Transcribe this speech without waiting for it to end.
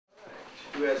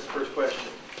Who has the first question?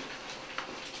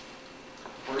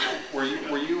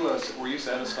 Were you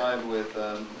satisfied with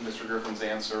Mr. Griffin's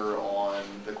answer on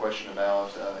the question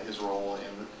about his role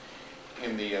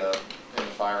in the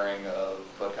firing of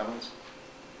Bud Cummins?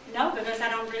 No, because I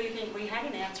don't really think we had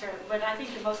an answer. But I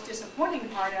think the most disappointing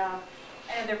part of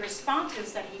the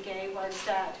responses that he gave was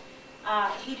that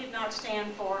he did not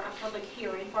stand for a public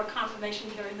hearing, for a confirmation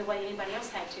hearing the way anybody else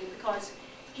had to, because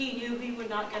he knew he would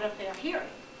not get a fair hearing.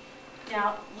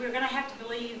 Now, we're going to have to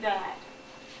believe that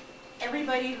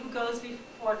everybody who goes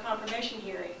before a confirmation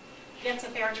hearing gets a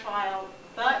fair trial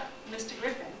but Mr.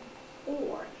 Griffin,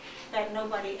 or that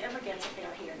nobody ever gets a fair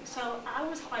hearing. So I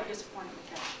was quite disappointed with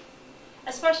that,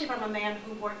 especially from a man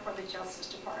who worked for the Justice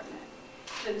Department,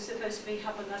 who's supposed to be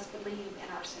helping us believe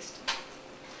in our system.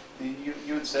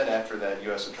 You had said after that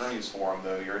U.S. Attorney's Forum,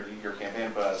 though, your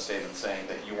campaign put out a statement saying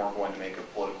that you weren't going to make a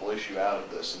political issue out of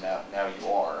this, and now you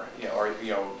are.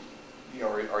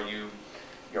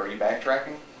 Are you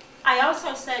backtracking? I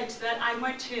also said that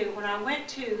when I went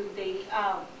to the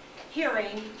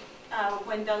hearing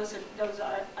when those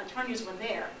attorneys were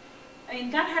there, I mean,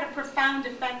 that had a profound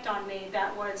effect on me.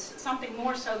 That was something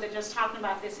more so than just talking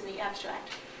about this in the abstract.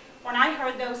 When I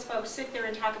heard those folks sit there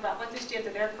and talk about what this did to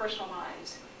their personal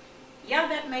lives, yeah,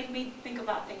 that made me think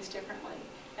about things differently.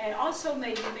 And it also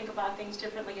made me think about things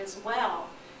differently as well,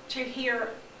 to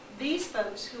hear these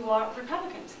folks who are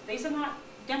Republicans. These are not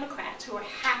Democrats who are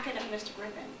hacking at Mr.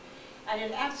 Griffin. And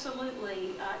it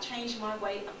absolutely changed my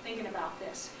way of thinking about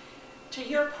this. To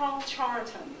hear Paul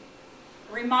Charlton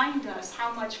remind us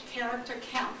how much character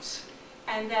counts,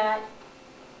 and that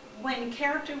when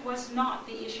character was not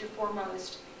the issue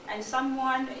foremost, and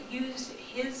someone used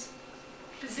his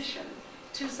position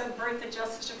to subvert the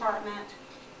Justice Department,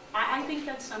 I think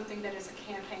that's something that is a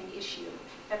campaign issue,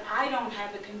 that I don't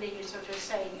have the convenience of just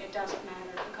saying it doesn't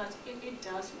matter, because it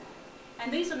does matter.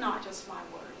 And these are not just my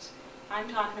words. I'm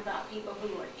talking about people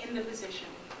who are in the position,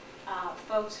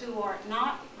 folks who are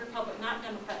not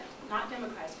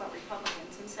Democrats, but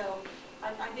Republicans. And so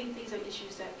I think these are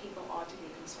issues that people ought to be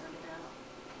concerned about.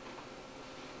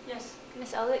 Yes?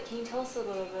 Ms. Elliott, can you tell us a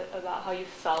little bit about how you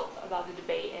felt about the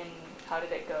debate and how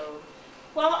did it go?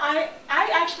 Well, I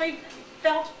actually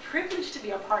felt privileged to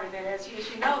be a part of it. As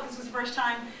you know, this was the first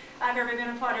time I've ever been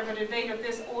a part of a debate of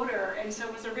this order, and so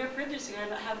it was a real privilege to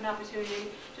have an opportunity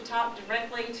to talk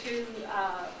directly to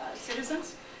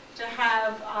citizens, to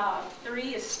have 3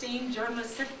 esteemed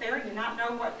journalists sit there and you not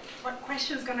know what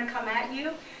question is going to come at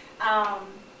you. And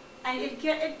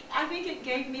I think it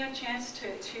gave me a chance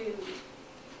to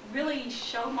really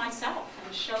show myself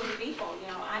and show the people,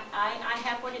 I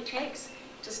have what it takes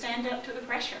to stand up to the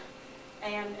pressure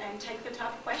and take the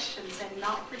tough questions and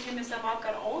not pretend as if I've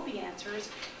got all the answers,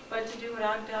 but to do what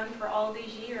I've done for all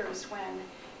these years when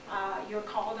you're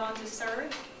called on to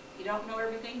serve. You don't know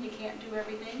everything, you can't do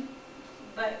everything,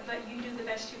 but you do the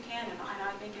best you can, and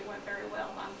I think it went very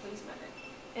well. I'm pleased with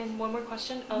it. And one more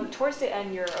question. Towards the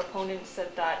end, your opponent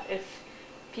said that if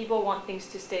people want things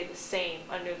to stay the same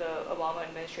under the Obama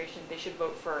administration, they should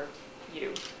vote for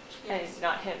you, yes, and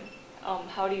not him.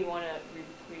 How do you want to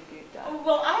rebuke that?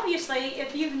 Well, obviously,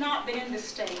 if you've not been in the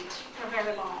state for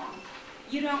very long,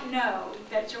 you don't know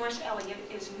that Joyce Elliott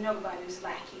is nobody's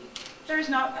lackey. There's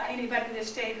not anybody in this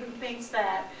state who thinks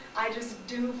that I just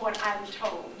do what I'm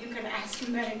told. You can ask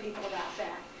many people about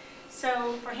that.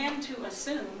 So for him to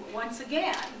assume, once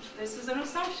again, this is an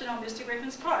assumption on Mr.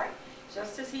 Griffin's part,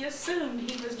 just as he assumed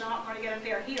he was not going to get a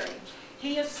fair hearing.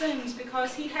 He assumes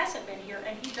because he hasn't been here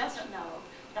and he doesn't know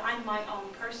that I'm my own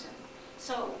person.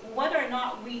 So whether or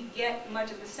not we get much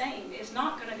of the same is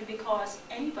not going to be because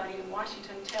anybody in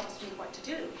Washington tells me what to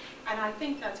do. And I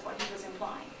think that's what he was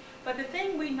implying. But the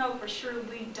thing we know for sure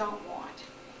we don't want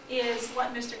is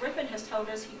what Mr. Griffin has told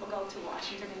us he will go to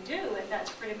Washington and do, and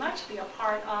that's pretty much be a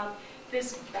part of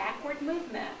this backward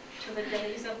movement to the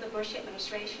days of the Bush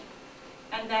administration.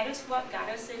 And that is what got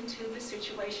us into the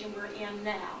situation we're in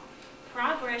now.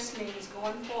 Progress means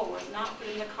going forward, not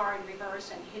putting the car in reverse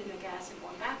and hitting the gas and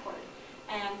going backward.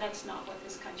 And that's not what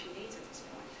this country needs at this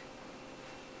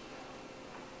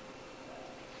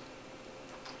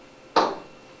point.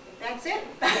 If that's it.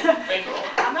 Thank you all.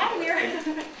 I'm out of here.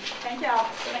 Thank y'all.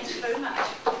 Thank you very much.